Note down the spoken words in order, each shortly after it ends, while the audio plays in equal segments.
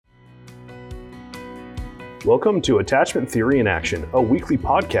Welcome to Attachment Theory in Action, a weekly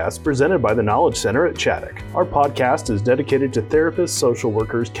podcast presented by the Knowledge Center at Chaddock. Our podcast is dedicated to therapists, social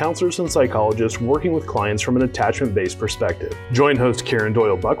workers, counselors, and psychologists working with clients from an attachment-based perspective. Join host Karen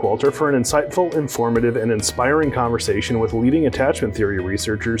Doyle Buckwalter for an insightful, informative, and inspiring conversation with leading attachment theory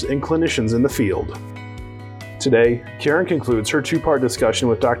researchers and clinicians in the field. Today, Karen concludes her two-part discussion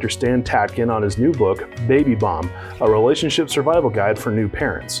with Dr. Stan Tatkin on his new book, Baby Bomb, a relationship survival guide for new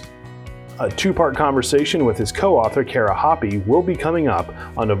parents. A two-part conversation with his co-author, Kara Hoppe, will be coming up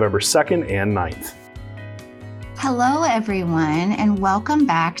on November 2nd and 9th. Hello, everyone, and welcome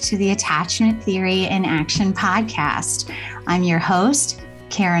back to the Attachment Theory in Action podcast. I'm your host,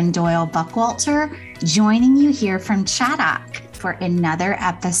 Karen Doyle Buckwalter, joining you here from Chaddock for another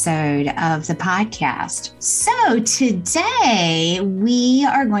episode of the podcast. So today we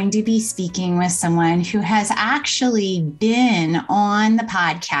are going to be speaking with someone who has actually been on the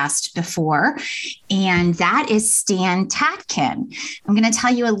podcast before, and that is Stan Tatkin. I'm going to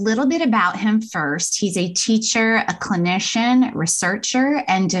tell you a little bit about him first. He's a teacher, a clinician, researcher,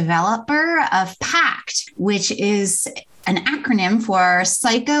 and developer of PACT, which is an acronym for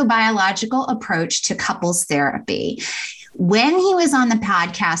Psychobiological Approach to Couples Therapy. When he was on the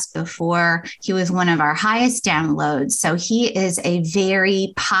podcast before, he was one of our highest downloads. So he is a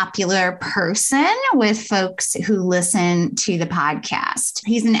very popular person with folks who listen to the podcast.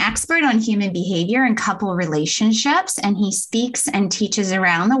 He's an expert on human behavior and couple relationships, and he speaks and teaches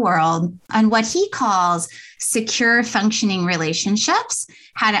around the world on what he calls secure functioning relationships,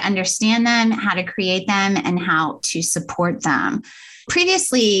 how to understand them, how to create them, and how to support them.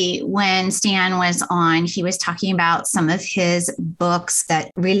 Previously, when Stan was on, he was talking about some of his books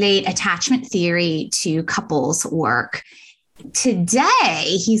that relate attachment theory to couples work.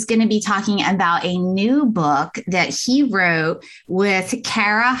 Today, he's going to be talking about a new book that he wrote with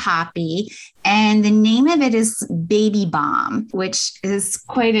Kara Hoppe, and the name of it is Baby Bomb, which is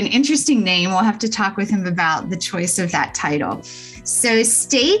quite an interesting name. We'll have to talk with him about the choice of that title. So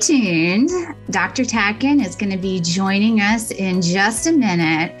stay tuned. Dr. Tatkin is going to be joining us in just a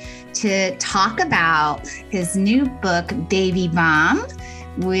minute to talk about his new book, Baby Bomb,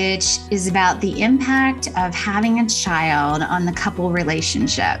 which is about the impact of having a child on the couple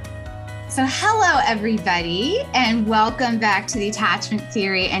relationship. So hello, everybody, and welcome back to the Attachment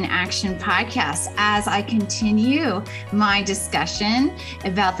Theory and Action podcast as I continue my discussion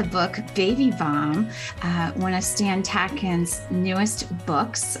about the book Baby Bomb, one of Stan Tatkin's newest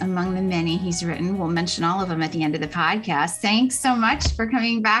books among the many he's written. We'll mention all of them at the end of the podcast. Thanks so much for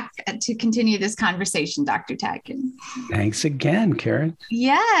coming back to continue this conversation, Dr. Tatkin. Thanks again, Karen.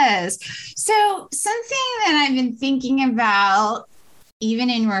 Yes. So something that I've been thinking about,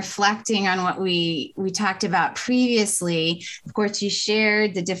 even in reflecting on what we talked about previously, of course, you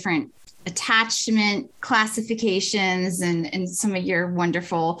shared the different attachment classifications and some of your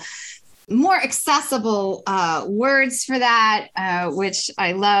wonderful, more accessible words for that, which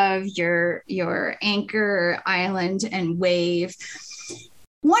I love, your anchor, island, and wave.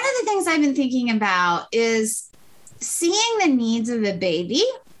 One of the things I've been thinking about is seeing the needs of the baby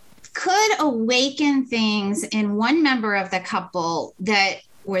could awaken things in one member of the couple that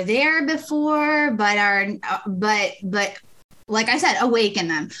were there before, but like I said, awaken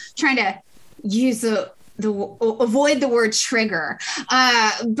them. Trying to use avoid the word trigger.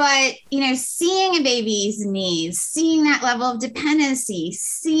 But seeing a baby's needs, seeing that level of dependency,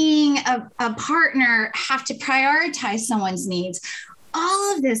 seeing a partner have to prioritize someone's needs,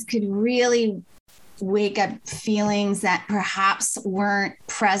 all of this could really wake up feelings that perhaps weren't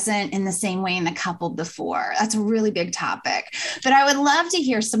present in the same way in the couple before. That's a really big topic. But I would love to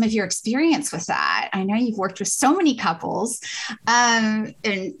hear some of your experience with that. I know you've worked with so many couples, and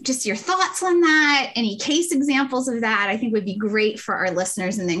just your thoughts on that, any case examples of that, I think would be great for our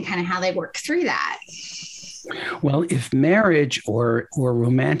listeners, and then kind of how they work through that. Well, if marriage or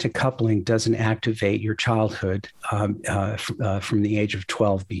romantic coupling doesn't activate your childhood from the age of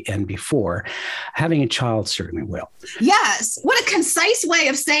 12 and before, having a child certainly will. Yes. What a concise way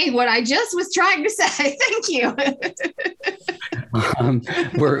of saying what I just was trying to say. Thank you.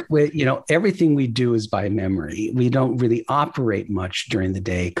 Everything we do is by memory. We don't really operate much during the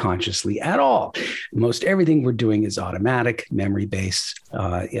day consciously at all. Most everything we're doing is automatic, memory-based,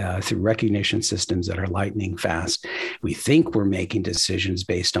 through recognition systems that are lightning fast. We think we're making decisions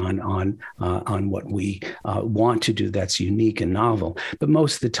based on what we want to do that's unique and novel, but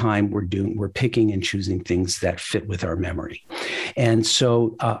most of the time we're picking and choosing things that fit with our memory. And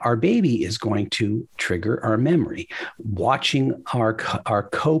so our baby is going to trigger our memory. Watching our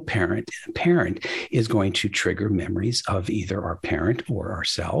co-parent is going to trigger memories of either our parent or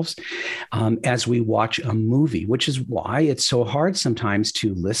ourselves as we watch a movie, which is why it's so hard sometimes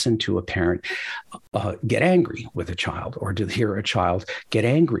to listen to a parent get angry with a child or to hear a child get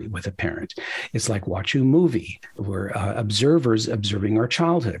angry with a parent. It's like watching a movie. We're observers observing our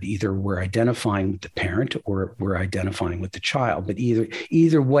childhood. Either we're identifying with the parent or we're identifying with the child, but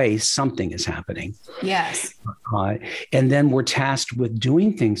either way, something is happening. Yes. And then we're tasked with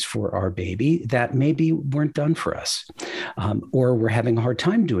doing things for our baby that maybe weren't done for us, or we're having a hard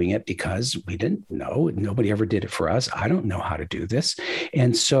time doing it because we didn't know. Nobody ever did it for us. I don't know how to do this.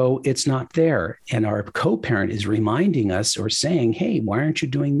 And so it's not there. And our co-parent is reminding us or saying, hey, why aren't you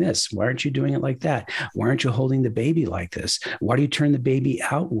doing this? Why aren't you doing it like that? Why aren't you holding the baby like this? Why do you turn the baby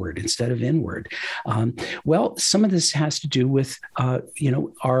outward instead of inward? Well, some of this has to do with,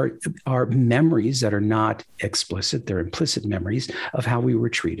 our memories that are not explicit. They're implicit memories of how we were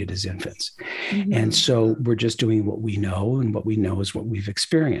treated as infants. Mm-hmm. And so we're just doing what we know, and what we know is what we've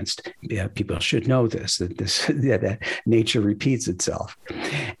experienced. Yeah, people should know this, that nature repeats itself.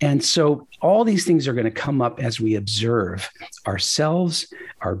 And so all these things are going to come up as we observe ourselves,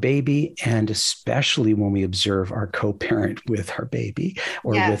 our baby, and especially when we observe our co-parent with our baby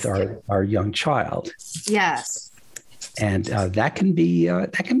or with our young child. Yes. And that can be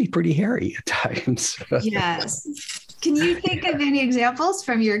pretty hairy at times. Yes. Can you think of any examples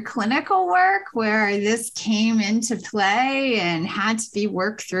from your clinical work where this came into play and had to be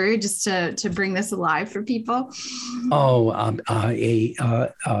worked through just to bring this alive for people? Oh,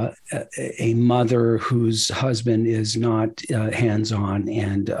 a mother whose husband is not hands-on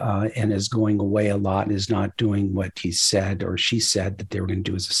and is going away a lot and is not doing what he said or she said that they were going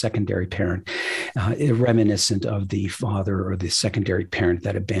to do as a secondary parent, reminiscent of the father or the secondary parent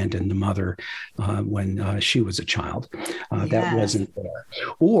that abandoned the mother when she was a child. That wasn't there.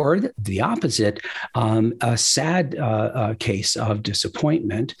 Or the opposite, a sad case of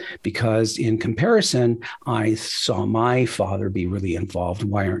disappointment, because in comparison, I saw my father be really involved.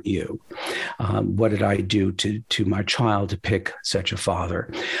 Why aren't you? What did I do to my child to pick such a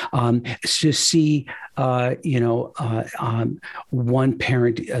father? To see one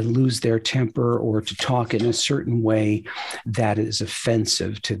parent lose their temper or to talk in a certain way that is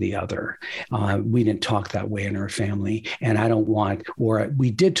offensive to the other. We didn't talk that way in our family, and I don't want, or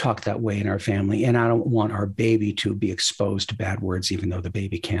we did talk that way in our family, and I don't want our baby to be exposed to bad words, even though the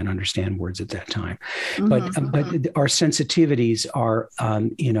baby can't understand words at that time. Mm-hmm. But our sensitivities are,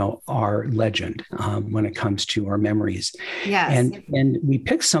 our legend when it comes to our memories. Yes. And we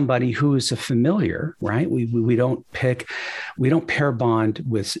pick somebody who is a familiar, right? We don't pair bond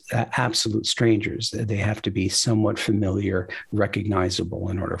with absolute strangers. They have to be somewhat familiar, recognizable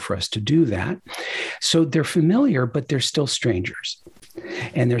in order for us to do that. So they're familiar, but they're still strangers.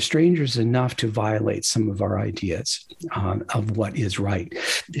 And they're strangers enough to violate some of our ideas of what is right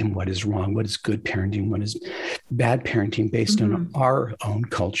and what is wrong, what is good parenting, what is bad parenting based on our own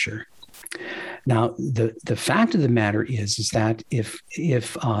culture. Now, the fact of the matter is that if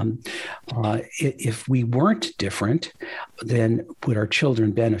we weren't different, then would our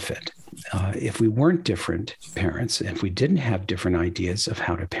children benefit? If we weren't different parents, if we didn't have different ideas of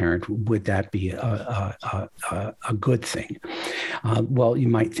how to parent, would that be a good thing? Well, you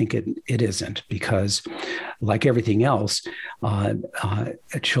might think it isn't, because like everything else,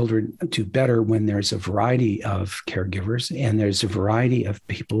 children do better when there's a variety of caregivers and there's a variety of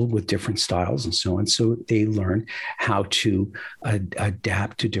people with different styles and so on. So they learn how to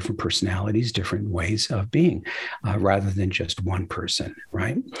adapt to different personalities, different ways of being, rather than just one person,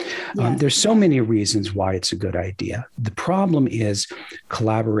 right? Yes. There's so many reasons why it's a good idea. The problem is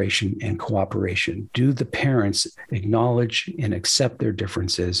collaboration and cooperation. Do the parents acknowledge and accept their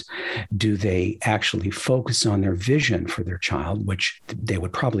differences? Do they actually focus on their vision for their child, which they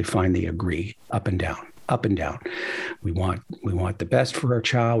would probably find they agree up and down? Up and down. We want the best for our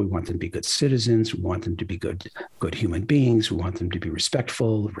child. We want them to be good citizens. We want them to be good human beings. We want them to be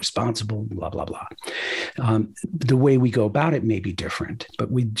respectful, responsible, blah, blah, blah. The way we go about it may be different,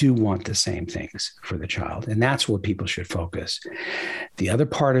 but we do want the same things for the child. And that's where people should focus. The other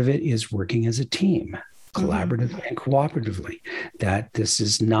part of it is working as a team, collaboratively and cooperatively, that this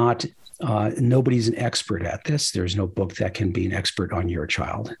is not nobody's an expert at this. There's no book that can be an expert on your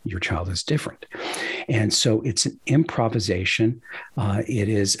child. Your child is different. And so it's an improvisation. It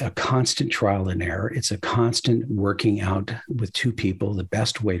is a constant trial and error. It's a constant working out with two people the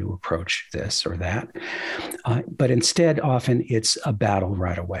best way to approach this or that. But instead, often it's a battle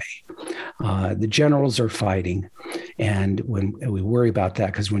right away. The generals are fighting And when we worry about that,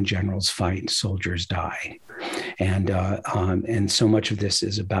 because when generals fight, soldiers die. And so much of this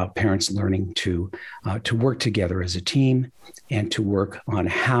is about parents learning to work together as a team and to work on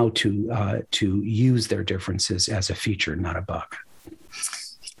how to use their differences as a feature, not a bug.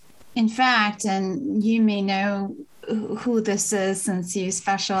 In fact, and you may know who this is since you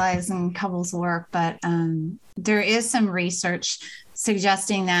specialize in couples work, but there is some research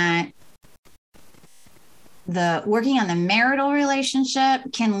suggesting that the working on the marital relationship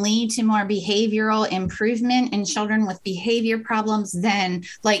can lead to more behavioral improvement in children with behavior problems than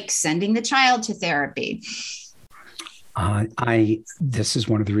like sending the child to therapy. This is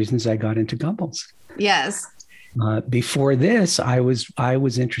one of the reasons I got into couples. Yes. Before this, I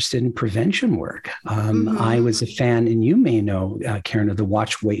was interested in prevention work. I was a fan, and you may know, Karen, of the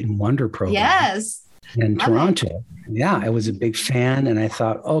Watch, Wait, and Wonder program. Yes. In Love Toronto. it. Yeah, I was a big fan, and I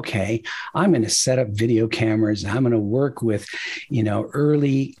thought, okay, I'm going to set up video cameras. I'm going to work with,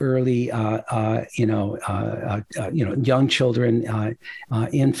 early, young children,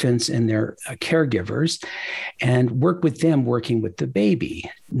 infants, and their caregivers, and work with them working with the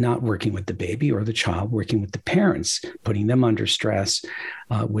baby, not working with the baby or the child, working with the parents, putting them under stress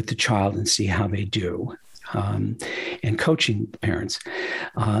with the child and see how they do, and coaching the parents,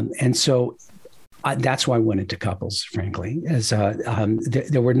 and so. That's why I went into couples, frankly, as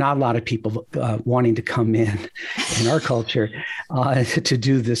there were not a lot of people wanting to come in our culture to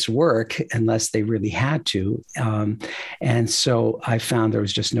do this work unless they really had to. And so I found there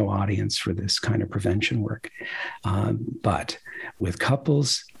was just no audience for this kind of prevention work. But with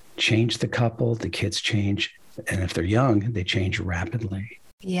couples, change the couple, the kids change. And if they're young, they change rapidly.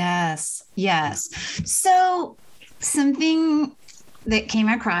 Yes. Yes. So something that came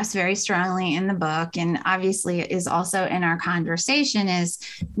across very strongly in the book, and obviously is also in our conversation, is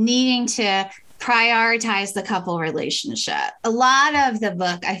needing to prioritize the couple relationship. A lot of the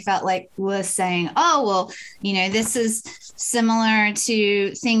book I felt like was saying, oh, well, this is similar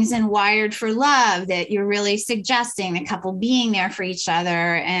to things in Wired for Love, that you're really suggesting the couple being there for each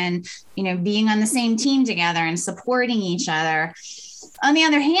other and, being on the same team together and supporting each other. On the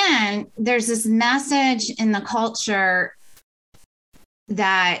other hand, there's this message in the culture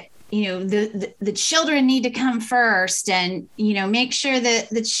that, the children need to come first, and, make sure that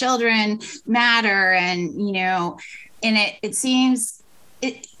the children matter. And, and it seems,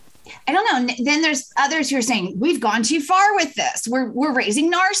 I don't know. Then there's others who are saying, we've gone too far with this. We're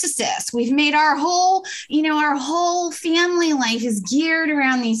raising narcissists. We've made our whole family life is geared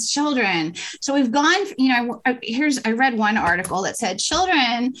around these children. So we've gone, I read one article that said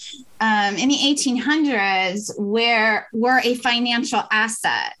children in the 1800s were a financial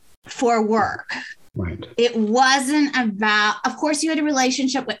asset for work. Right. It wasn't about, of course, you had a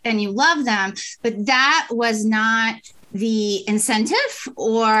relationship with, and you love them, but that was not the incentive,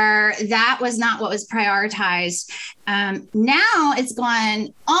 or that was not what was prioritized. Now it's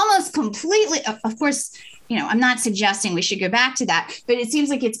gone almost completely, of course, I'm not suggesting we should go back to that, but it seems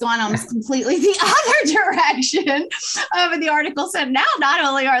like it's gone almost completely the other direction. The article said now not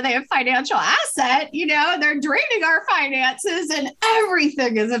only are they a financial asset, they're draining our finances, and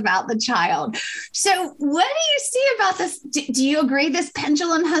everything is about the child. So what do you see about this? Do you agree this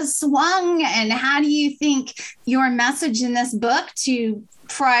pendulum has swung? And how do you think your message in this book to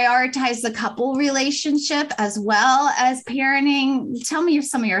prioritize the couple relationship as well as parenting? Tell me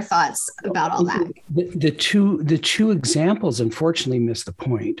some of your thoughts about all that. The two examples, unfortunately, miss the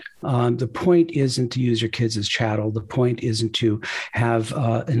point. The point isn't to use your kids as chattel. The point isn't to have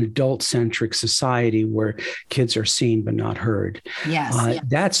an adult-centric society where kids are seen but not heard. Yes.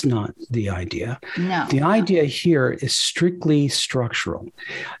 That's not the idea. No. The idea here is strictly structural,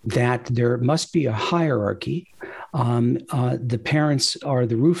 that there must be a hierarchy. The parents are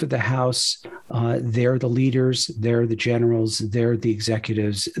the roof of the house. They're the leaders. They're the generals. They're the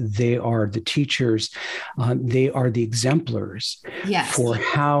executives. They are the teachers. They are the exemplars. Yes. For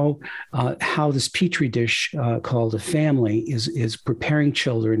how this petri dish called a family is preparing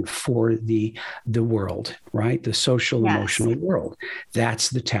children for the world, right? The social, yes. emotional world. That's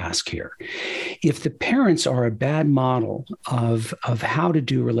the task here. If the parents are a bad model of how to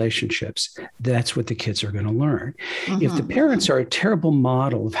do relationships, that's what the kids are going to learn. Mm-hmm. If the parents are a terrible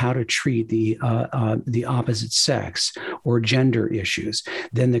model of how to treat the opposite sex or gender issues,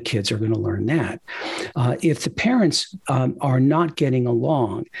 then the kids are going to learn that. If the parents are not getting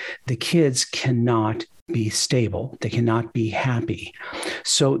along, the kids cannot be stable. They cannot be happy.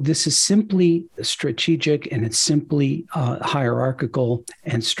 So this is simply strategic, and it's simply hierarchical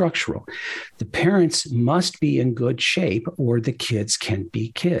and structural. The parents must be in good shape, or the kids can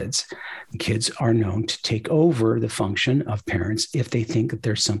be kids. Kids are known to take over the function of parents if they think that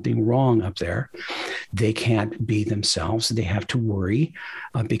there's something wrong up there. They can't be themselves. They have to worry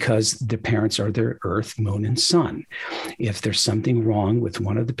because the parents are their earth, moon, and sun. If there's something wrong with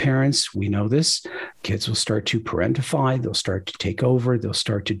one of the parents, we know this, kids will start to parentify. They'll start to take over. They'll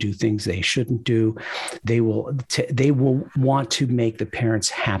start to do things they shouldn't do. They will want to make the parents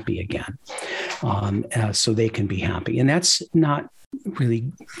happy again, so they can be happy. And that's not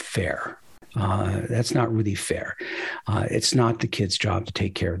really fair. That's not really fair. It's not the kid's job to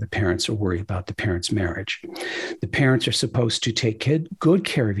take care of the parents or worry about the parents' marriage. The parents are supposed to take good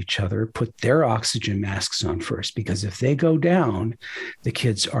care of each other, put their oxygen masks on first, because if they go down, the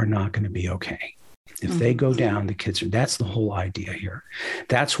kids are not going to be okay. If they go down, the kids are, that's the whole idea here.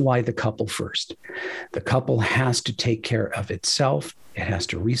 That's why the couple first. The couple has to take care of itself. It has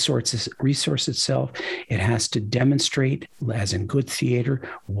to resource itself. It has to demonstrate, as in good theater,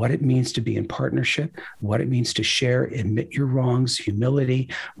 what it means to be in partnership, what it means to share, admit your wrongs, humility,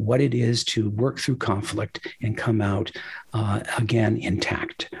 what it is to work through conflict and come out again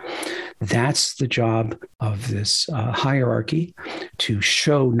intact. That's the job of this hierarchy, to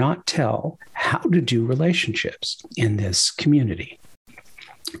show, not tell, how to do relationships in this community.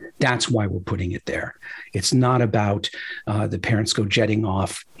 That's why we're putting it there. It's not about the parents go jetting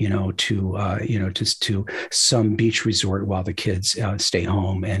off, to some beach resort while the kids stay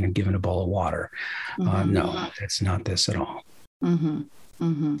home and given a bowl of water. No, it's not this at all.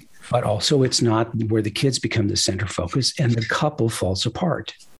 But also, it's not where the kids become the center focus and the couple falls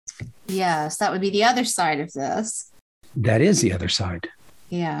apart. Yes, that would be the other side of this. That is the other side.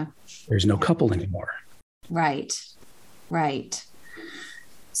 Yeah. There's no couple anymore. Right.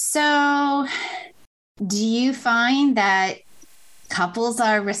 So, do you find that couples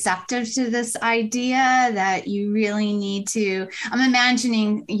are receptive to this idea that you really need to, I'm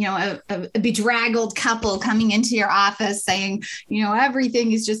imagining, a bedraggled couple coming into your office saying,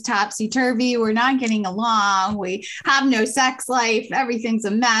 everything is just topsy-turvy. We're not getting along. We have no sex life. Everything's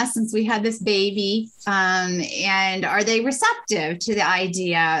a mess since we had this baby. And are they receptive to the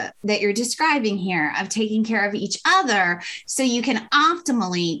idea that you're describing here of taking care of each other so you can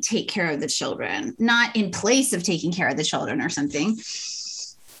optimally take care of the children, not in place of taking care of the children or something?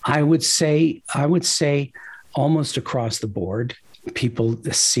 I would say almost across the board, people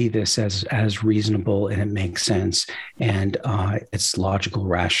see this as reasonable and it makes sense and it's logical,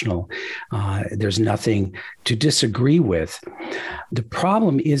 rational. There's nothing to disagree with. The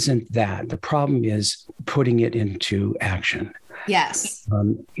problem isn't that. The problem is putting it into action. Yes.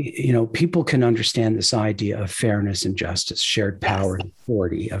 People can understand this idea of fairness and justice, shared power and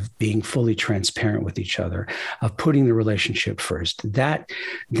authority, of being fully transparent with each other, of putting the relationship first. That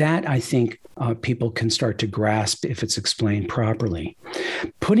I think people can start to grasp if it's explained properly.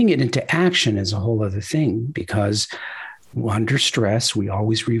 Putting it into action is a whole other thing, because under stress, we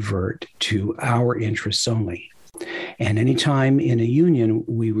always revert to our interests only. And anytime in a union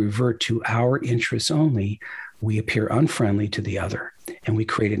we revert to our interests only, we appear unfriendly to the other, and we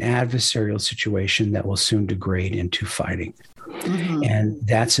create an adversarial situation that will soon degrade into fighting. And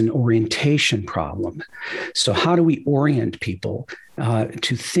that's an orientation problem. So how do we orient people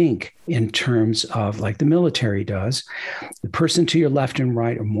to think in terms of, like the military does, the person to your left and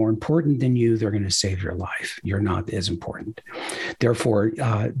right are more important than you. They're going to save your life. You're not as important. Therefore,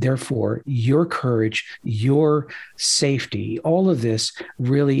 your courage, your safety, all of this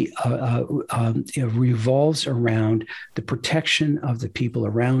really revolves around the protection of the people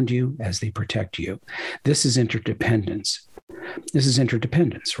around you as they protect you. This is interdependence.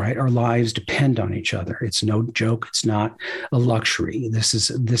 Right? Our lives depend on each other. It's no joke. It's not a luxury. This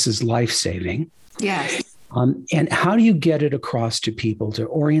is life-saving. Yes. And how do you get it across to people to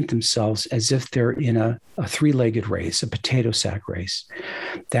orient themselves as if they're in a three-legged race, a potato sack race,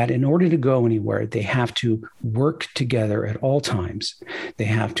 that in order to go anywhere, they have to work together at all times. They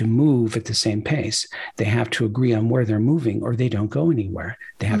have to move at the same pace. They have to agree on where they're moving, or they don't go anywhere.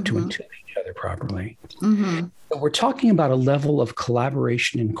 They have to intuit each other properly. So we're talking about a level of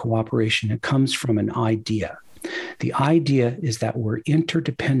collaboration and cooperation that comes from an idea. The idea is that we're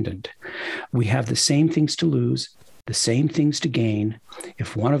interdependent. We have the same things to lose, the same things to gain.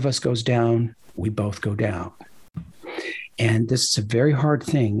 If one of us goes down, we both go down. And this is a very hard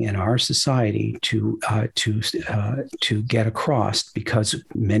thing in our society to get across, because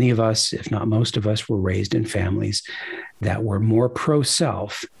many of us, if not most of us, were raised in families that were more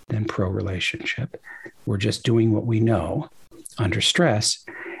pro-self than pro-relationship. We're just doing what we know under stress.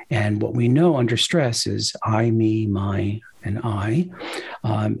 And what we know under stress is I, me, my, and I,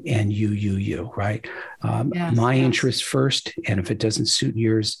 and you, right? My interest first, and if it doesn't suit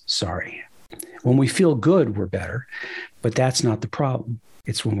yours, sorry. When we feel good, we're better, but that's not the problem.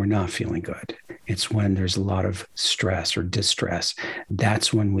 It's when we're not feeling good. It's when there's a lot of stress or distress.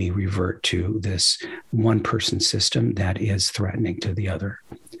 That's when we revert to this one-person system that is threatening to the other.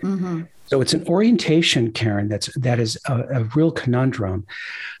 Mm-hmm. So it's an orientation, Karen, that is a real conundrum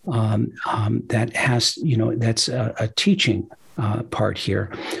that has, that's a teaching part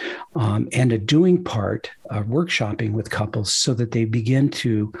here and a doing part, workshopping with couples so that they begin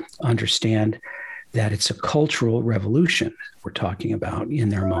to understand that it's a cultural revolution we're talking about in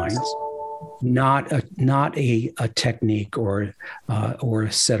their minds, not a technique or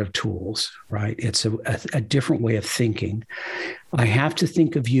a set of tools, right? It's a different way of thinking. I have to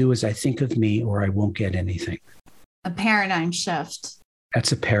think of you as I think of me, or I won't get anything. A paradigm shift.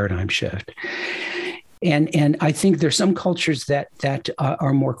 That's a paradigm shift. And I think there's some cultures that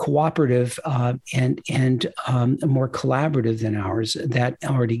are more cooperative and more collaborative than ours that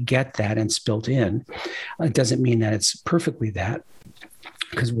already get that and it's built in. It doesn't mean that it's perfectly that,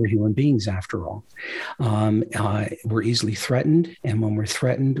 because we're human beings after all. We're easily threatened, and when we're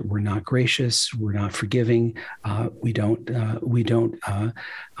threatened, we're not gracious, we're not forgiving, we're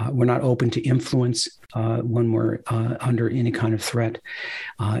not open to influence when we're under any kind of threat,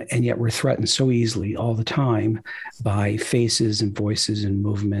 and yet we're threatened so easily all the time by faces and voices and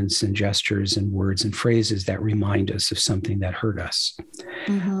movements and gestures and words and phrases that remind us of something that hurt us.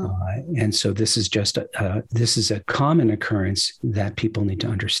 Mm-hmm. And so this is just a common occurrence that people need to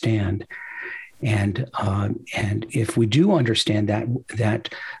understand. And if we do understand that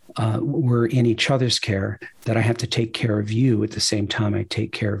we're in each other's care, that I have to take care of you at the same time I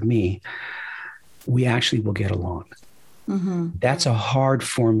take care of me, we actually will get along. Mm-hmm. That's a hard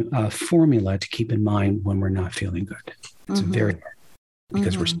formula to keep in mind when we're not feeling good. It's mm-hmm. very hard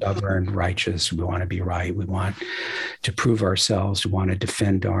because mm-hmm. we're stubborn, righteous. We want to be right. We want to prove ourselves. We want to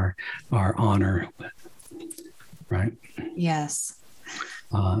defend our honor. Right? Yes.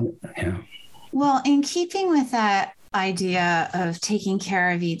 Yeah. Well, in keeping with that idea of taking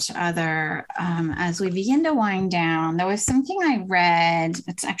care of each other, as we begin to wind down, there was something I read.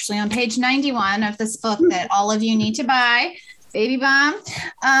 It's actually on page 91 of this book that all of you need to buy, Baby Bomb.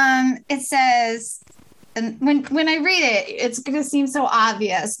 It says, and when I read it, it's going to seem so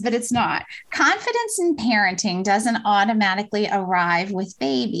obvious, but it's not. Confidence in parenting doesn't automatically arrive with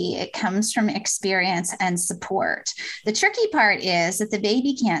baby. It comes from experience and support. The tricky part is that the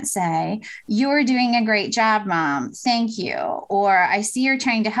baby can't say, "You're doing a great job, Mom. Thank you." Or, "I see you're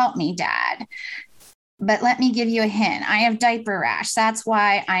trying to help me, Dad. But let me give you a hint. I have diaper rash. That's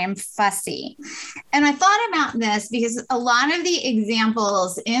why I am fussy." And I thought about this because a lot of the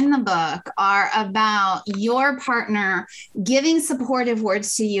examples in the book are about your partner giving supportive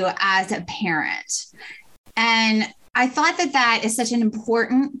words to you as a parent. And I thought that is such an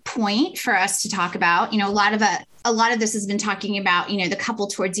important point for us to talk about. A lot of this has been talking about, the couple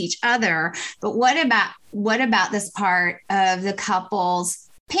towards each other. But what about this part of the couple's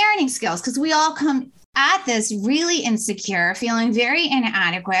parenting skills? Because we all come at this really insecure, feeling very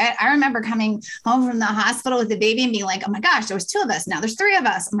inadequate. I remember coming home from the hospital with the baby and being like, "Oh my gosh, there was 2 of us. Now there's 3 of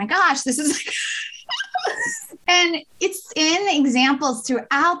us. Oh my gosh, this is like," and it's in examples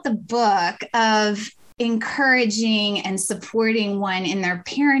throughout the book of encouraging and supporting one in their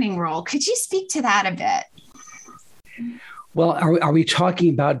parenting role. Could you speak to that a bit? Well, are we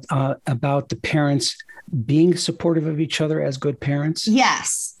talking about the parents being supportive of each other as good parents?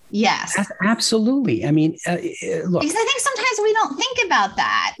 Yes. Absolutely. I mean, look. Because I think sometimes we don't think about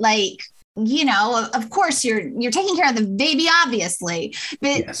that. Like, of course you're taking care of the baby, obviously,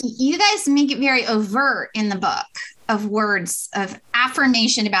 but yes. You guys make it very overt in the book of words of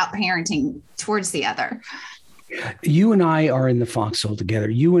affirmation about parenting towards the other. You and I are in the foxhole together.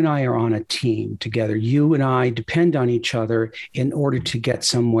 You and I are on a team together. You and I depend on each other in order to get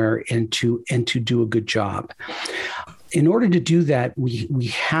somewhere and to do a good job. In order to do that, we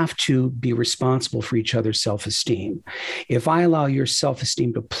have to be responsible for each other's self-esteem. If I allow your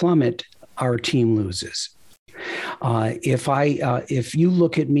self-esteem to plummet, our team loses. If you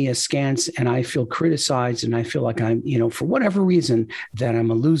look at me askance and I feel criticized and I feel like I'm, for whatever reason, that I'm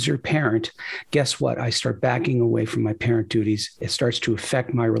a loser parent, guess what? I start backing away from my parent duties. It starts to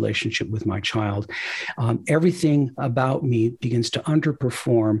affect my relationship with my child. Everything about me begins to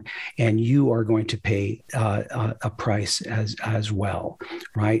underperform, and you are going to pay a price as well,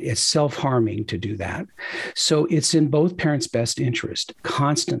 right? It's self-harming to do that. So it's in both parents' best interest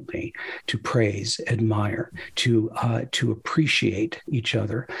constantly to praise, admire, to appreciate each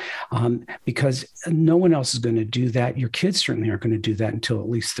other, because no one else is going to do that. Your kids certainly aren't going to do that until at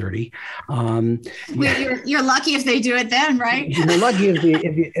least 30. You're lucky if they do it then, right? You're lucky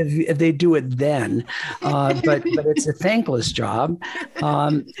if they do it then, but it's a thankless job,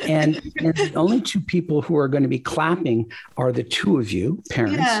 and the only two people who are going to be clapping are the two of you,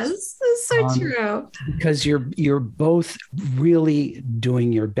 parents. Yes, that's so true. Because you're both really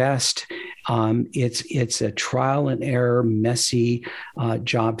doing your best. It's a trial and error, messy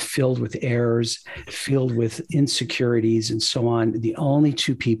job filled with errors, filled with insecurities, and so on. The only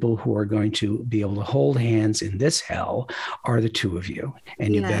two people who are going to be able to hold hands in this hell are the two of you.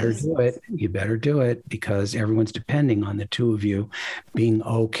 And you better do it. You better do it, because everyone's depending on the two of you being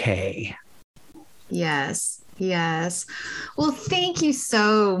okay. Yes. Yes. Well, thank you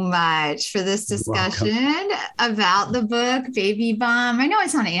so much for this discussion about the book, Baby Bum. I know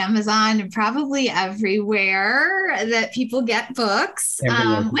it's on Amazon and probably everywhere that people get books. When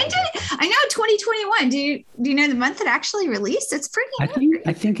did I know 2021? Do you know the month it actually released? It's pretty new.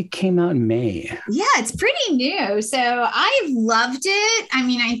 I think it came out in May. Yeah, it's pretty new. So I've loved it. I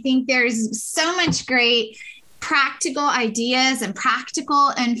mean, I think there's so much great practical ideas and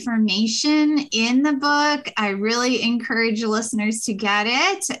practical information in the book. I really encourage listeners to get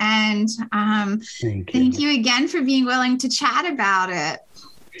it. And thank you again for being willing to chat about it.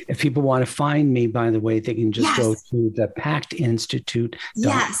 If people want to find me, by the way, they can just go to the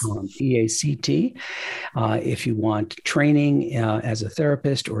PACTinstitute.com, EACT. If you want training as a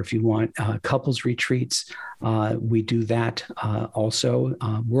therapist, or if you want couples retreats, we do that also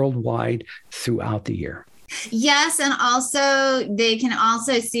worldwide throughout the year. Yes. And also they can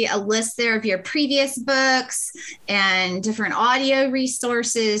also see a list there of your previous books and different audio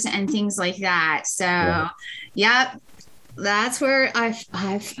resources and things like that. So, yep. That's where I've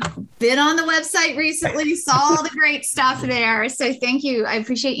been on the website recently, saw all the great stuff there. So thank you. I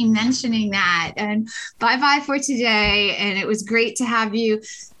appreciate you mentioning that. And bye-bye for today. And it was great to have you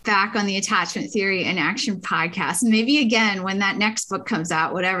back on the Attachment Theory in Action podcast. And maybe again, when that next book comes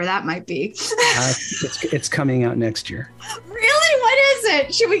out, whatever that might be. It's coming out next year. Really? What is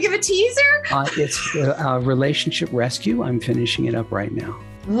it? Should we give a teaser? It's Relationship Rescue. I'm finishing it up right now.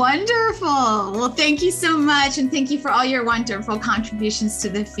 Wonderful. Well, thank you so much. And thank you for all your wonderful contributions to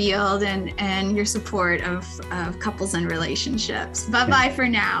the field and your support of couples and relationships. Bye-bye for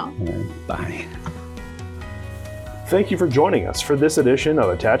now. Bye. Thank you for joining us for this edition of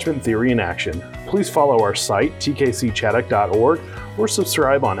Attachment Theory in Action. Please follow our site, tkcchaddock.org, or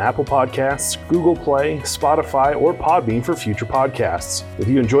subscribe on Apple Podcasts, Google Play, Spotify, or Podbean for future podcasts. If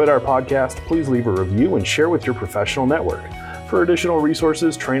you enjoyed our podcast, please leave a review and share with your professional network. For additional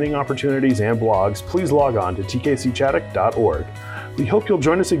resources, training opportunities, and blogs, please log on to tkcchaddock.org. We hope you'll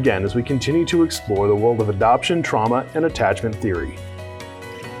join us again as we continue to explore the world of adoption, trauma, and attachment theory.